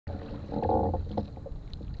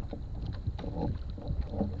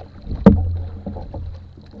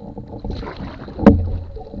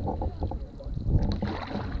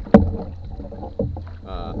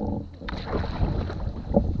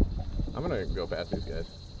go past these guys.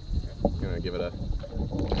 I'm gonna give it a.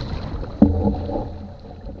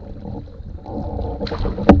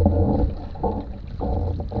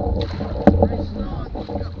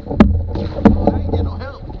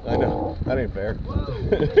 I know, that ain't fair.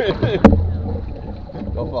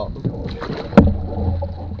 Don't fall.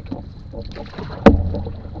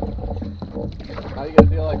 How you get a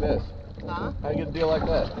deal like this? Huh? How you get a deal like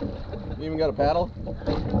that? You even got a paddle?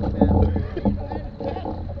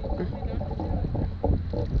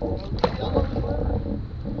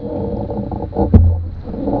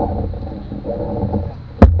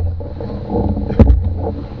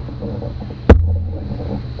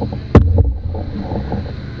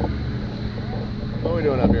 What are we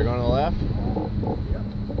doing up here? Going to the left?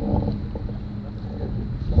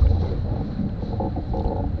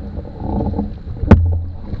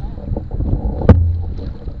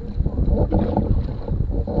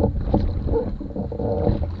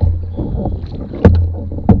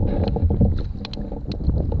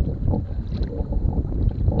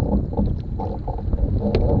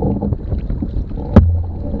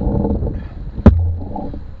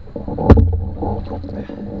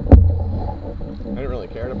 I didn't really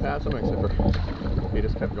care to pass him, except for he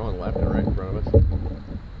just kept going left and right in front of us,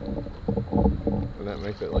 and that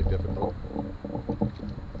makes it like difficult.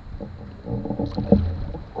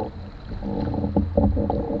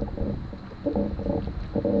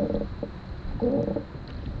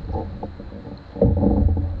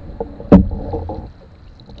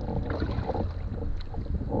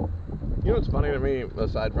 You know what's funny to me,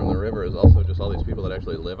 aside from the river, is also just all these people that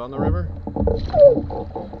actually live on the river.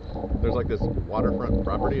 There's like this waterfront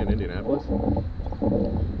property in Indianapolis.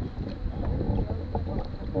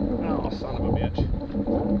 Oh, son of a bitch.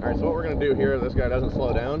 Alright, so what we're going to do here, if this guy doesn't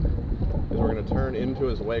slow down, is we're going to turn into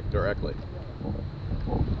his wake directly.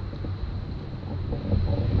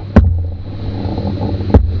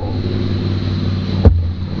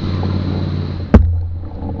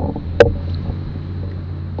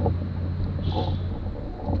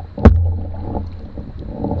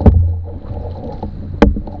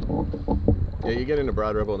 Yeah, you get into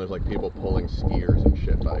Broad Ripple and there's like people pulling skiers and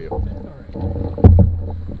shit by you.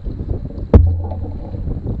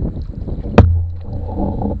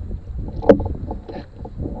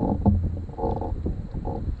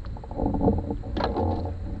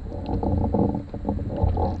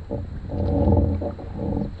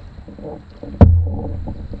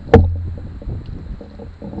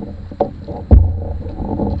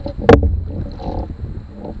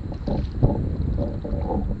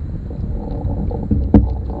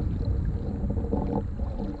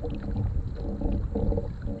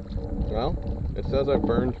 Well, it says I've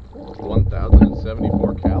burned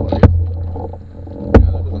 1,074 calories.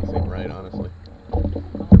 Yeah, that doesn't seem right, honestly.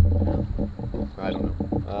 I don't know.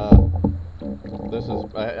 This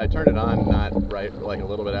is, I turned it on not right, like a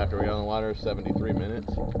little bit after we got on the water, 73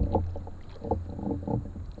 minutes.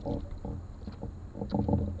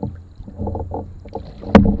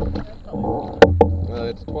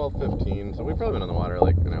 It's 12:15, so we've probably been on the water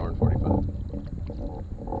like an hour and 45.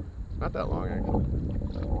 Not that long, actually.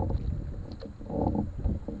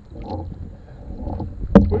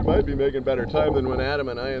 We might be making better time than when Adam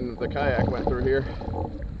and I in the kayak went through here.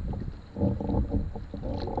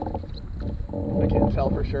 I can't tell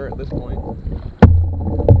for sure at this point.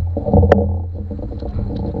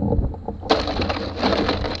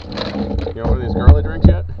 You know one of these girly drinks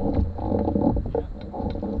yet?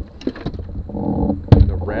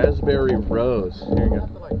 The raspberry rose. Here you go.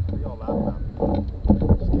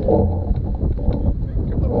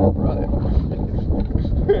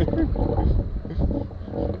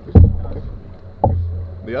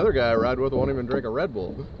 The other guy I ride with won't even drink a Red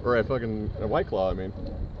Bull, or a White Claw, I mean.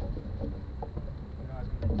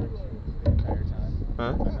 Huh?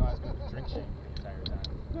 I know I was going to drink shame the entire time.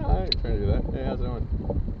 No, I ain't trying to do that. Hey, how's it going?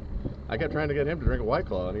 I kept trying to get him to drink a White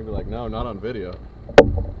Claw, and he'd be like, no, not on video.